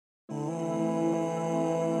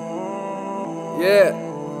Yeah.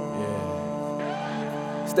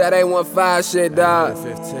 It's that A15 shit, dog.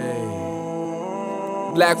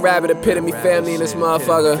 Black Rabbit epitome family in this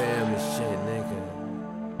motherfucker.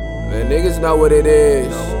 Man, niggas know what it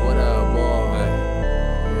is.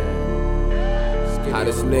 How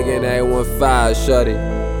this nigga in A15, shorty.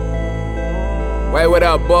 Wait, what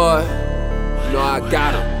up, boy? You know I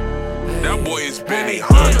got him. That boy is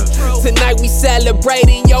Benihana. Tonight we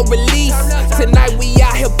celebrating your release. Tonight we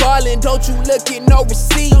out here ballin', don't you look at no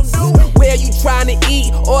receipts. Where you tryna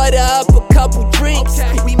eat? Order up a couple drinks.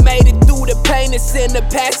 We made it through the pain that's in the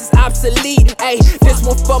past is obsolete. Ayy, this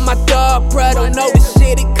one for my dog, bruh, don't know the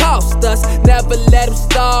shit it cost us. Never let him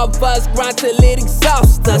starve us, grind till it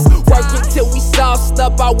exhausts us. Work until we sauced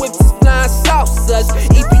up, our whips is flying saucers.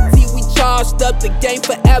 EPT we charged up, the game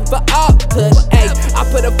forever altered. Ayy, I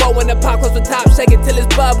put a bow in the pot, close the top, shake it till it's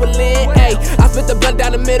bubbling. Ayy, I split the blunt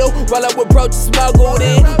down the middle, roll up with broaches smuggled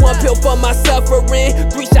in. One pill for my suffering,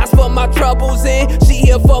 3 shots for my troubles in. She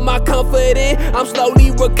here for my comfort in, I'm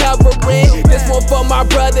slowly recovering. This one for my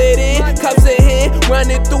brother then, cups in hand,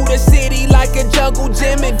 running through the city like a jungle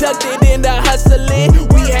gym, inducted in the hustling.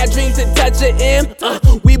 We had dreams to touch an M,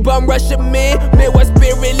 we bum rush 'em in. Midwest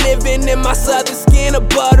spirit living in my southern skin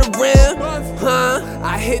above the rim.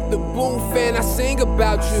 I hit the booth and I sing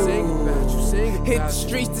about you. Hit the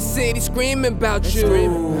streets, the city, screaming about you.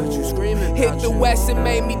 Hit the west, it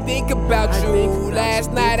made me think about you.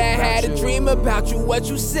 Last night I had a dream about you. What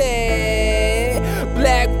you said?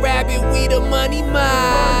 Black Rabbit, we the money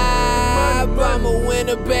mob. I'm a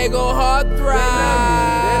Winnebago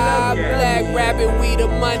Heartthrob. Black Rabbit, we the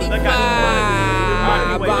money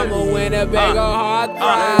mob. I'm a Winnebago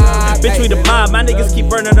Heartthrob. Bitch, we the mob, my niggas keep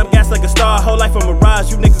burning up gas like a star. Whole life a mirage,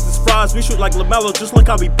 you niggas is frauds. We shoot like LaMelo, just look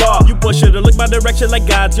how we ball. You bullshitter, look my direction like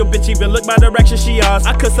gods. Your bitch even look my direction, she ours.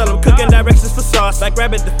 I could sell them cooking directions for sauce. Black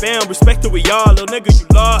Rabbit the fam, respect who we are. Little nigga, you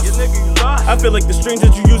lost. I feel like the strings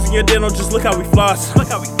that you using your dental, just look how we floss.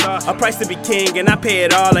 I price to be king and I pay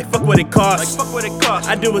it all, like fuck what it costs.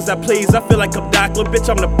 I do as I please, I feel like I'm Doc, little bitch,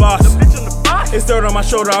 I'm the boss. It's dirt on my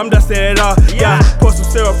shoulder, I'm dusting it off. Yeah, pour some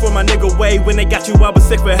syrup for my nigga Way. When they got you, I was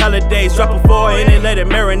sick for hella days. Drop a 4 and then let it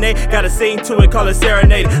marinate. Got a scene to it, call it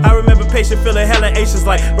serenade. I remember patient, feeling hella anxious,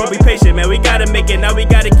 like, bro, be patient, man. We gotta make it, now we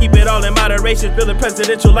gotta keep it all in moderation. Feeling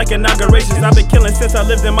presidential like inaugurations. I've been killing since I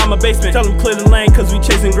lived in mama basement. Tell them clear the lane, cause we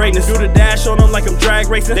chasing greatness. Do the dash on them like I'm drag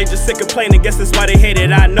racing. They just sick complaining, guess that's why they hate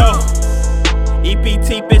it, I know.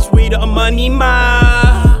 EPT, bitch, we the money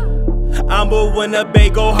mob. I'm a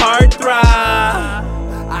Winnebago Heartthrob.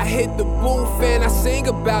 I hit the booth and I sing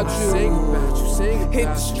about you. Hit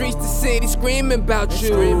the streets, the city, screaming about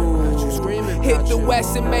you. Hit the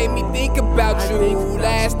west, it made me think about you.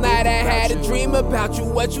 Last night I had a dream about you.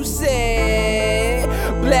 What you said?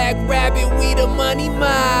 Black Rabbit, we the money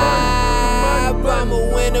mob. I'm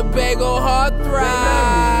a Winnebago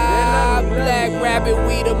Heartthrob. Black Rabbit,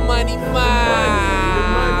 we the money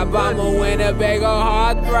mob. I'm a Winnebago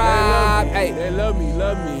Heartthrob. They love me.